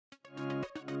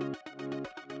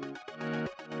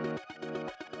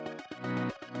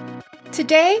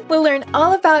Today, we'll learn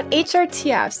all about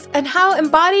HRTFs and how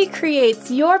Embody creates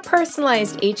your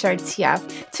personalized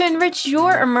HRTF to enrich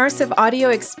your immersive audio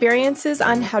experiences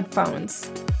on headphones.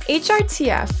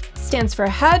 HRTF stands for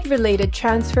Head Related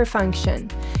Transfer Function.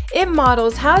 It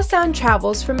models how sound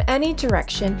travels from any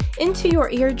direction into your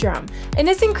eardrum and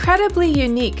is incredibly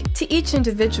unique to each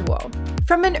individual.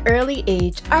 From an early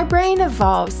age, our brain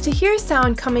evolves to hear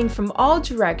sound coming from all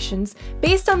directions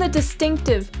based on the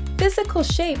distinctive physical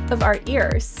shape of our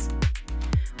ears.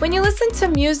 When you listen to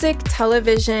music,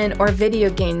 television, or video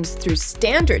games through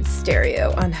standard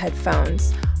stereo on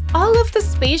headphones, all of the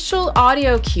spatial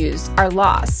audio cues are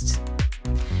lost.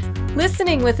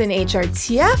 Listening with an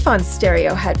HRTF on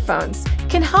stereo headphones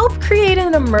can help create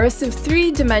an immersive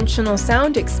three-dimensional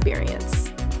sound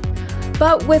experience.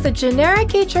 But with a generic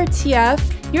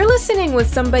HRTF, you're listening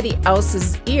with somebody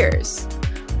else's ears.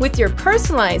 With your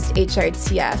personalized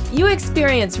HRTF, you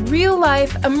experience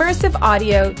real-life, immersive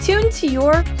audio tuned to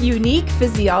your unique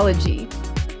physiology.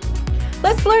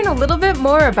 Let's learn a little bit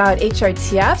more about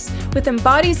HRTFs with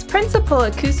Embody's principal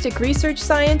acoustic research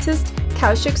scientist,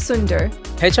 Kaushik Sundar.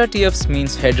 HRTFs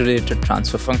means head-related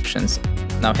transfer functions.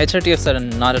 Now, HRTFs are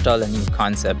not at all a new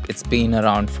concept. It's been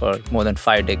around for more than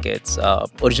 5 decades,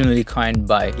 originally coined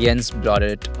by Jens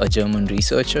Bloddt, a German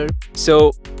researcher.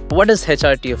 So, what does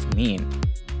HRTF mean?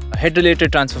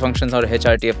 Head-related transfer functions, or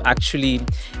HRTF, actually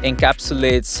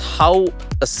encapsulates how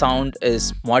a sound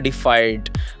is modified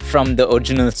from the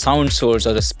original sound source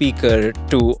or the speaker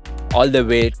to all the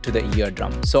way to the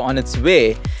eardrum. So on its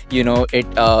way,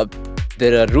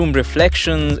 there are room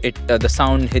reflections, the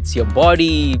sound hits your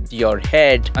body, your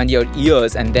head, and your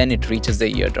ears, and then it reaches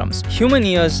the eardrums. Human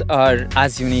ears are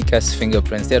as unique as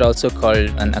fingerprints. They're also called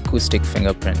an acoustic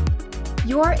fingerprint.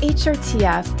 Your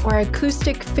HRTF, or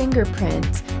acoustic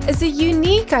fingerprint, is a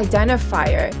unique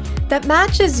identifier that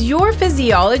matches your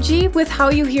physiology with how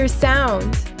you hear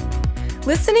sound.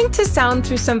 Listening to sound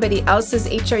through somebody else's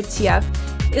HRTF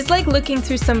is like looking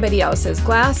through somebody else's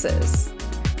glasses.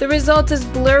 The result is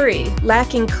blurry,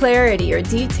 lacking clarity or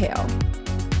detail.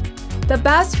 The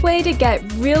best way to get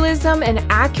realism and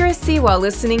accuracy while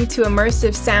listening to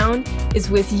immersive sound is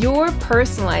with your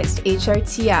personalized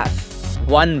HRTF.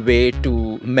 One way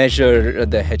to measure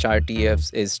the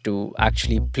HRTFs is to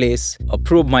actually place a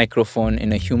probe microphone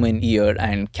in a human ear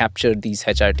and capture these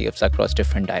HRTFs across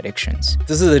different directions.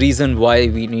 This is the reason why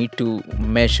we need to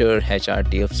measure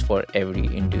HRTFs for every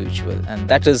individual. And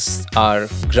that is our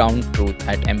ground truth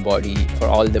at Embody for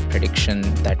all the prediction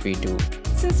that we do.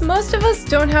 Since most of us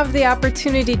don't have the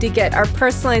opportunity to get our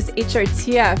personalized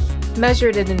HRTF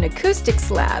measured in an acoustics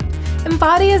lab,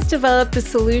 Embody has developed a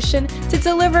solution to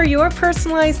deliver your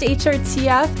personalized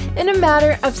HRTF in a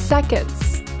matter of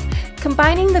seconds.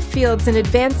 Combining the fields and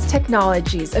advanced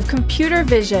technologies of computer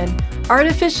vision,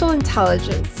 artificial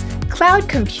intelligence, cloud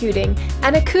computing,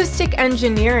 and acoustic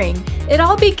engineering, it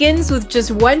all begins with just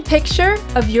one picture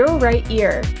of your right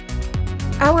ear.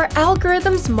 Our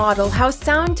algorithms model how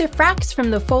sound diffracts from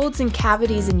the folds and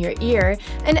cavities in your ear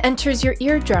and enters your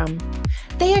eardrum.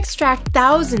 They extract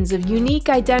thousands of unique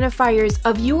identifiers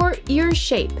of your ear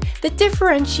shape that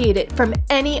differentiate it from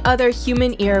any other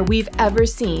human ear we've ever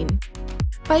seen.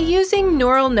 By using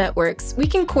neural networks, we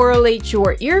can correlate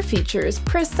your ear features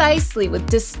precisely with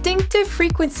distinctive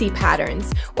frequency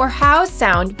patterns, or how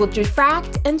sound will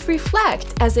diffract and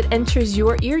reflect as it enters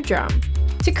your eardrum.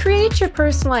 To create your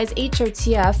personalized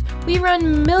HRTF, we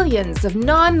run millions of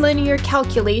non-linear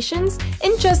calculations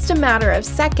in just a matter of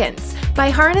seconds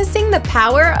by harnessing the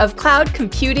power of cloud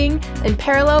computing and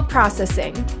parallel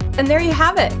processing. And there you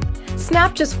have it.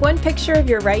 Snap just one picture of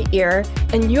your right ear,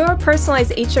 and your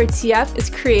personalized HRTF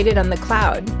is created on the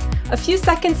cloud. A few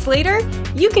seconds later,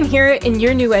 you can hear it in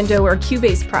your Nuendo or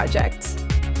Cubase project.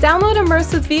 Download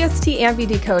Immerse with VST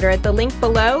AmbiDecoder at the link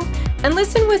below and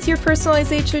listen with your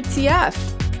personalized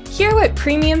HRTF. Hear what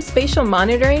premium spatial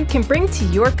monitoring can bring to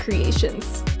your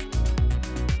creations.